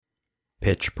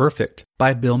Pitch Perfect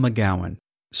by Bill McGowan.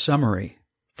 Summary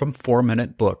from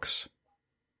 4-Minute Books.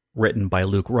 Written by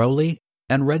Luke Rowley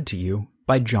and read to you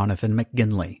by Jonathan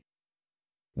McGinley.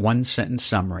 One-sentence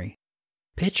summary.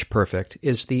 Pitch Perfect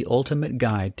is the ultimate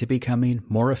guide to becoming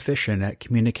more efficient at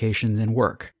communications and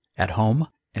work, at home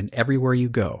and everywhere you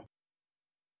go.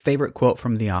 Favorite quote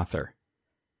from the author.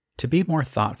 To be more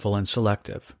thoughtful and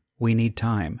selective, we need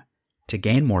time. To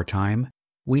gain more time,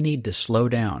 we need to slow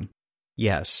down.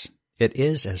 Yes, it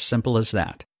is as simple as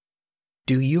that.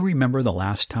 Do you remember the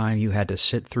last time you had to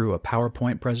sit through a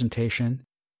PowerPoint presentation?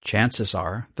 Chances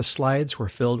are the slides were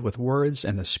filled with words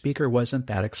and the speaker wasn't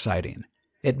that exciting.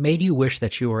 It made you wish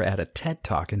that you were at a TED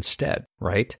Talk instead,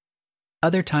 right?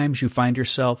 Other times you find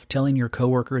yourself telling your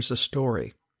coworkers a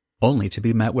story, only to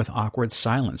be met with awkward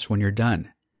silence when you're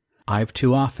done. I've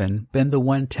too often been the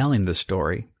one telling the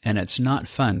story, and it's not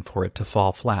fun for it to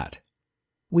fall flat.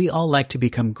 We all like to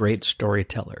become great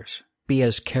storytellers, be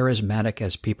as charismatic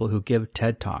as people who give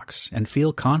TED Talks, and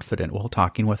feel confident while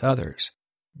talking with others.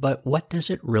 But what does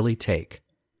it really take?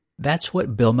 That's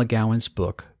what Bill McGowan's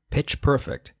book, Pitch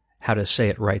Perfect, How to Say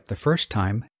It Right the First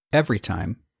Time, Every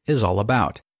Time, is all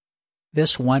about.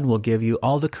 This one will give you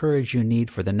all the courage you need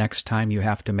for the next time you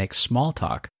have to make small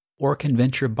talk or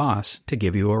convince your boss to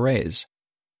give you a raise.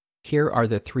 Here are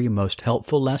the 3 most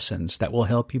helpful lessons that will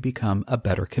help you become a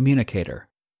better communicator.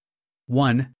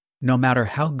 1. No matter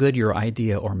how good your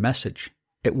idea or message,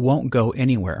 it won't go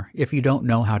anywhere if you don't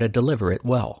know how to deliver it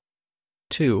well.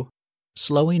 2.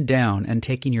 Slowing down and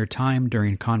taking your time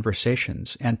during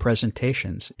conversations and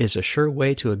presentations is a sure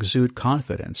way to exude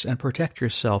confidence and protect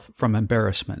yourself from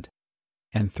embarrassment.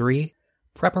 And 3.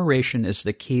 Preparation is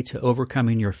the key to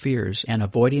overcoming your fears and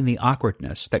avoiding the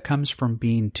awkwardness that comes from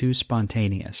being too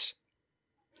spontaneous.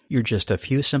 You're just a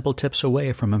few simple tips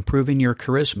away from improving your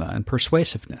charisma and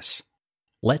persuasiveness.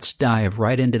 Let's dive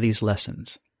right into these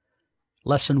lessons.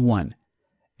 Lesson 1.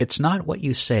 It's not what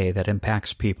you say that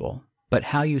impacts people, but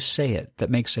how you say it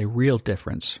that makes a real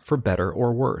difference for better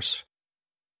or worse.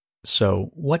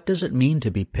 So, what does it mean to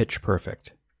be pitch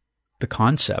perfect? The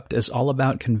concept is all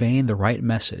about conveying the right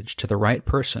message to the right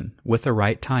person with the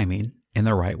right timing in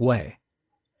the right way.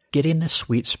 Getting the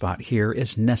sweet spot here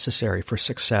is necessary for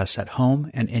success at home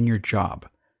and in your job.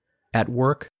 At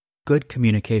work, good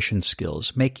communication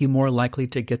skills make you more likely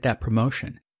to get that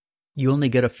promotion. You only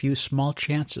get a few small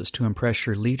chances to impress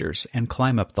your leaders and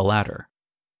climb up the ladder.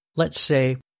 Let's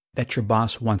say that your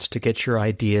boss wants to get your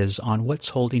ideas on what's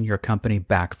holding your company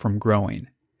back from growing.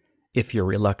 If you're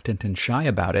reluctant and shy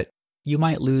about it, you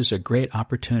might lose a great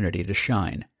opportunity to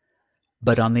shine.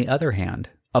 But on the other hand,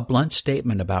 a blunt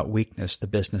statement about weakness the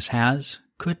business has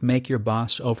could make your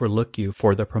boss overlook you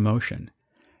for the promotion.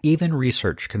 Even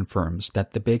research confirms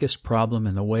that the biggest problem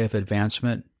in the way of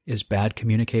advancement is bad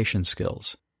communication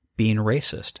skills. Being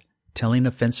racist, telling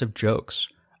offensive jokes,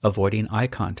 avoiding eye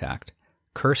contact,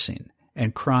 cursing,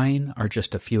 and crying are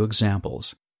just a few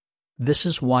examples. This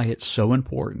is why it's so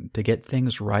important to get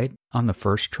things right on the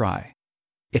first try.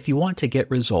 If you want to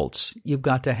get results, you've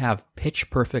got to have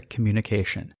pitch-perfect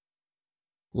communication.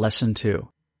 Lesson 2.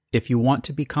 If you want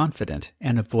to be confident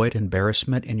and avoid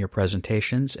embarrassment in your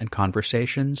presentations and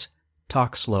conversations,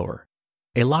 talk slower.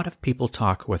 A lot of people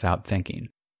talk without thinking.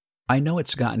 I know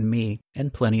it's gotten me in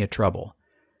plenty of trouble.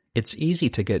 It's easy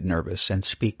to get nervous and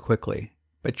speak quickly,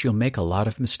 but you'll make a lot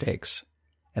of mistakes.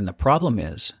 And the problem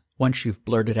is, once you've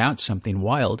blurted out something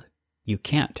wild, you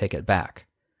can't take it back.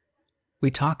 We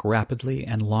talk rapidly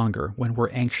and longer when we're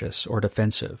anxious or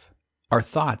defensive. Our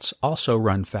thoughts also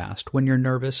run fast when you're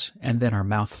nervous, and then our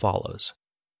mouth follows.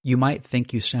 You might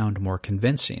think you sound more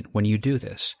convincing when you do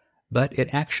this, but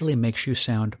it actually makes you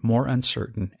sound more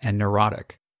uncertain and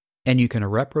neurotic, and you can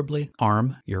irreparably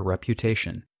harm your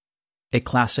reputation. A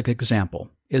classic example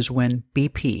is when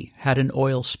BP had an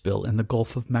oil spill in the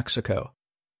Gulf of Mexico.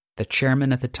 The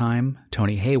chairman at the time,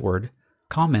 Tony Hayward,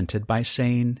 commented by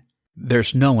saying,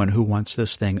 "There's no one who wants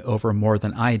this thing over more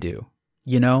than I do.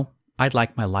 You know, I'd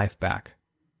like my life back."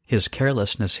 His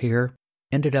carelessness here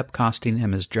ended up costing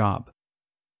him his job.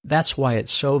 That's why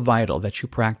it's so vital that you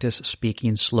practice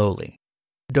speaking slowly.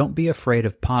 Don't be afraid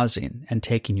of pausing and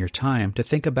taking your time to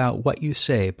think about what you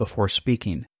say before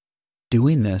speaking.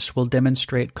 Doing this will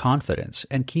demonstrate confidence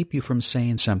and keep you from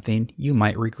saying something you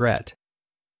might regret.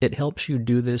 It helps you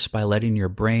do this by letting your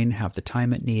brain have the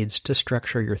time it needs to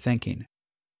structure your thinking.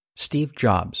 Steve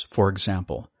Jobs, for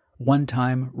example, one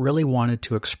time really wanted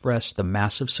to express the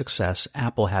massive success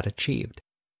Apple had achieved.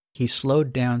 He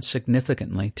slowed down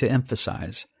significantly to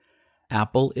emphasize,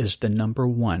 Apple is the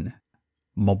 #1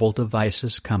 mobile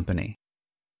devices company.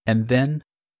 And then,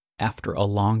 after a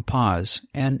long pause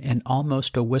and in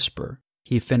almost a whisper,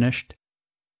 he finished,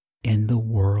 in the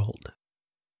world.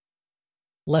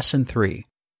 Lesson 3.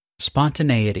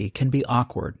 Spontaneity can be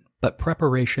awkward, but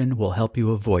preparation will help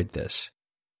you avoid this.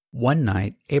 One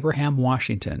night, Abraham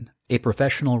Washington, a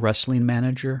professional wrestling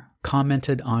manager,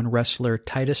 commented on wrestler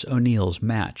Titus O'Neil's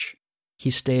match. He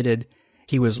stated,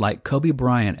 "He was like Kobe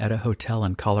Bryant at a hotel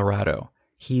in Colorado.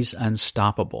 He's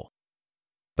unstoppable."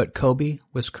 But Kobe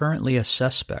was currently a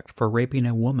suspect for raping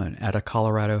a woman at a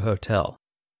Colorado hotel.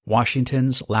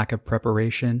 Washington's lack of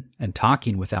preparation and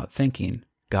talking without thinking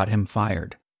got him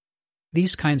fired.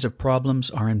 These kinds of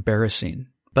problems are embarrassing,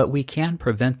 but we can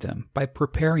prevent them by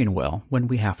preparing well when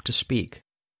we have to speak.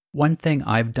 One thing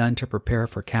I've done to prepare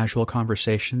for casual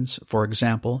conversations, for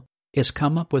example, is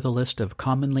come up with a list of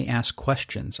commonly asked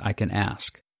questions I can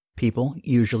ask. People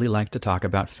usually like to talk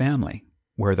about family,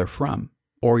 where they're from,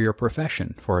 or your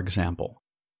profession, for example.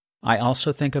 I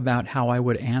also think about how I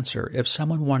would answer if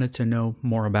someone wanted to know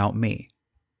more about me.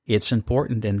 It's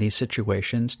important in these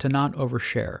situations to not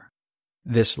overshare.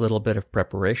 This little bit of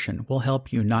preparation will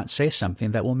help you not say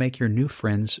something that will make your new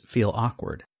friends feel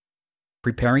awkward.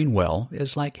 Preparing well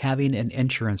is like having an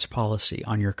insurance policy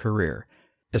on your career,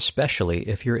 especially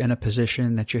if you're in a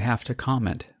position that you have to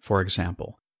comment, for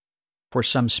example. For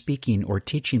some speaking or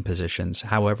teaching positions,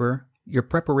 however, your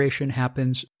preparation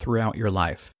happens throughout your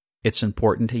life. It's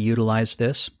important to utilize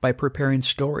this by preparing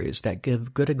stories that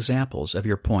give good examples of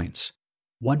your points.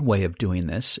 One way of doing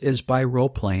this is by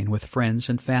role-playing with friends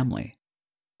and family.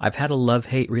 I've had a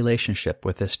love-hate relationship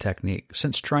with this technique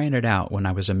since trying it out when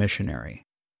I was a missionary.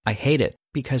 I hate it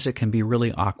because it can be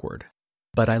really awkward,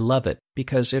 but I love it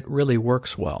because it really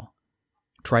works well.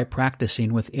 Try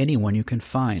practicing with anyone you can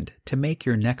find to make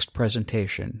your next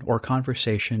presentation or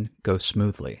conversation go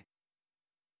smoothly.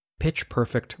 Pitch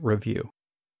Perfect Review.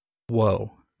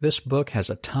 Whoa, this book has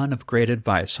a ton of great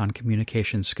advice on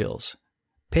communication skills.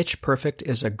 Pitch Perfect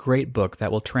is a great book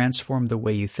that will transform the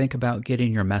way you think about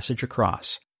getting your message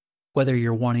across. Whether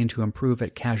you're wanting to improve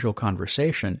at casual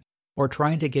conversation or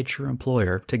trying to get your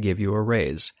employer to give you a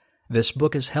raise, this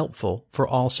book is helpful for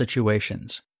all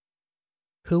situations.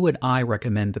 Who would I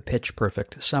recommend the Pitch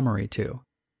Perfect summary to?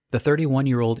 The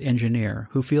 31-year-old engineer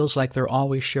who feels like they're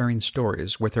always sharing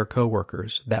stories with their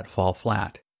coworkers that fall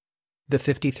flat. The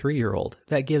 53-year-old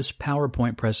that gives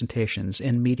PowerPoint presentations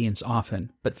in meetings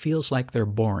often but feels like they're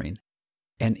boring.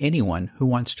 And anyone who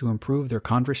wants to improve their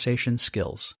conversation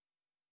skills.